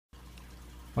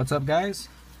What's up, guys?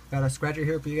 Got a scratcher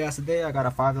here for you guys today. I got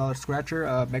a $5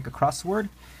 scratcher, make a crossword.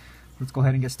 Let's go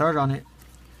ahead and get started on it.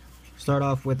 Start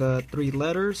off with 3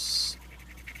 letters,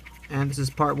 and this is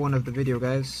part 1 of the video,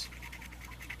 guys.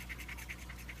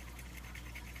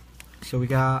 So we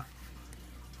got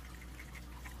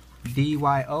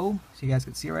DYO, so you guys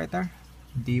can see it right there,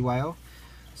 DYO.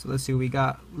 So let's see what we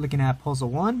got. Looking at puzzle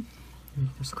 1,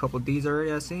 there's a couple D's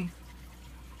already, I see.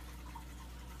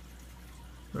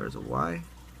 There's a Y.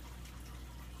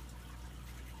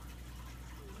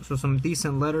 So some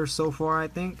decent letters so far, I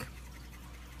think.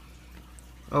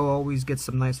 O always gets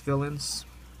some nice fill-ins.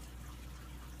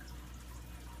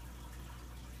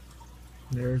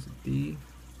 There's a D.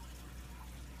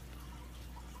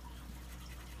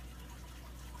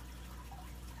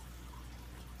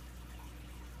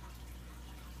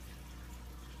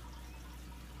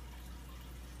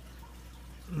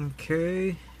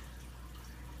 Okay.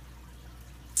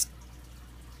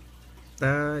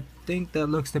 I think that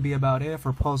looks to be about it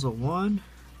for puzzle 1.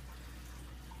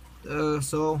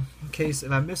 So in case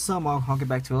if I miss some, I'll get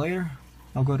back to it later.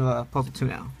 I'll go to puzzle 2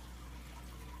 now.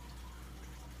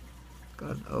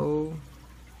 Got an O.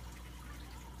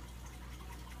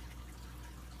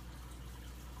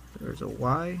 There's a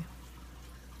Y.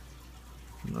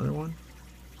 Another one.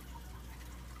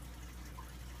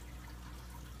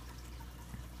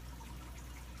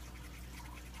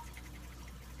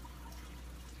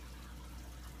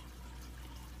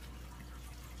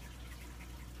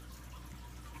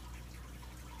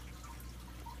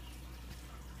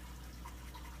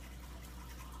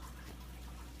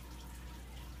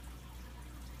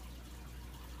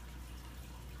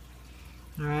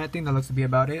 Alright, I think that looks to be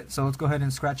about it. So let's go ahead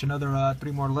and scratch another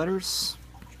 3 more letters.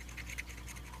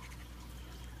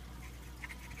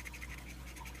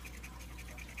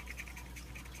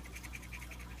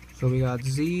 So we got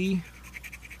Z,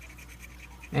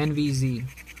 NVZ. You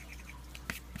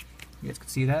guys can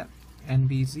see that,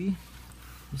 NVZ.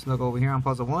 Let's look over here on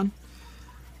puzzle 1.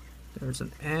 There's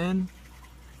an N.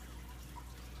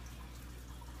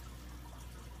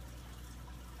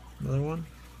 Another one.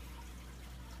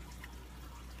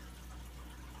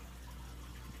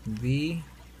 V.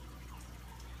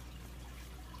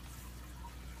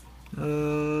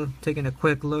 Taking a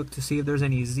quick look to see if there's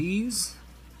any Z's.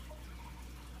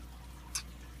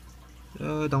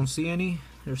 Don't see any.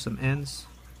 There's some N's.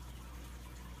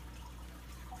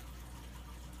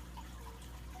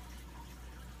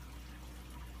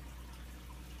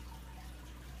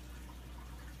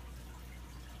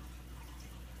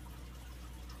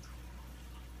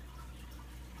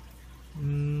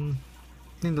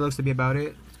 I think that looks to be about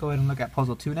it. Let's go ahead and look at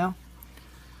puzzle 2 now.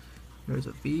 There's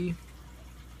a B,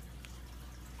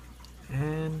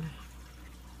 and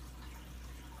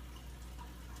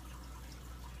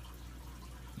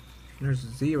there's a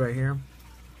Z right here.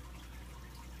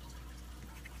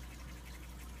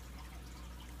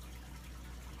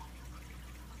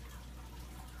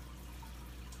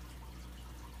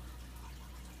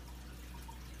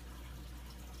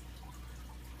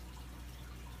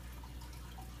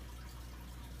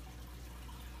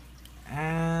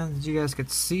 And as you guys can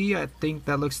see, I think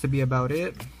that looks to be about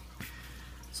it.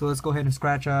 So let's go ahead and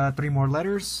scratch 3 more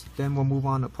letters, then we'll move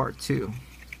on to part 2.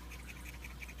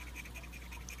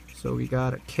 So we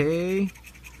got a K,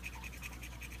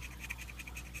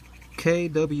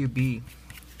 KWB.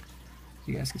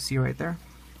 You guys can see right there.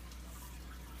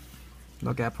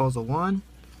 Look at puzzle 1.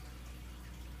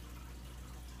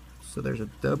 So there's a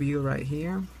W right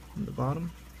here on the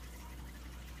bottom.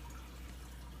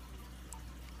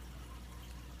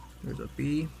 There's a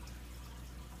B.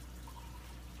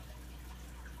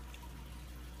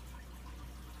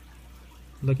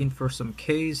 Looking for some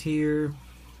K's here.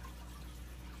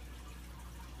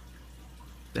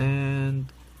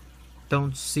 And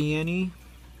don't see any.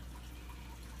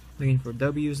 Looking for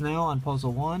W's now on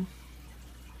puzzle 1.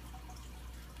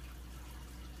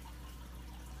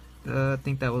 I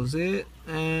think that was it.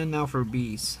 And now for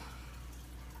B's.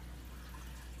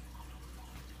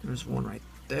 There's one right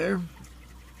there.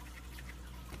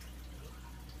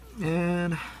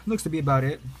 And looks to be about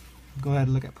it. Go ahead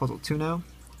and look at puzzle 2 now.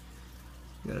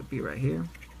 Got a B right here.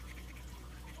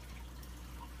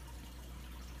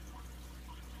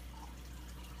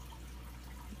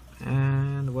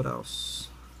 And what else?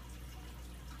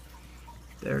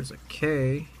 There's a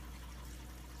K.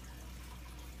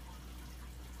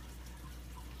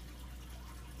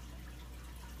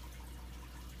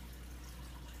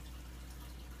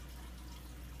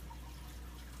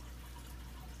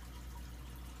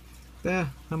 Yeah,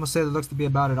 I'm gonna say that looks to be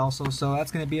about it also. So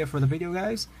that's gonna be it for the video,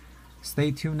 guys.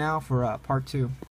 Stay tuned now for part 2.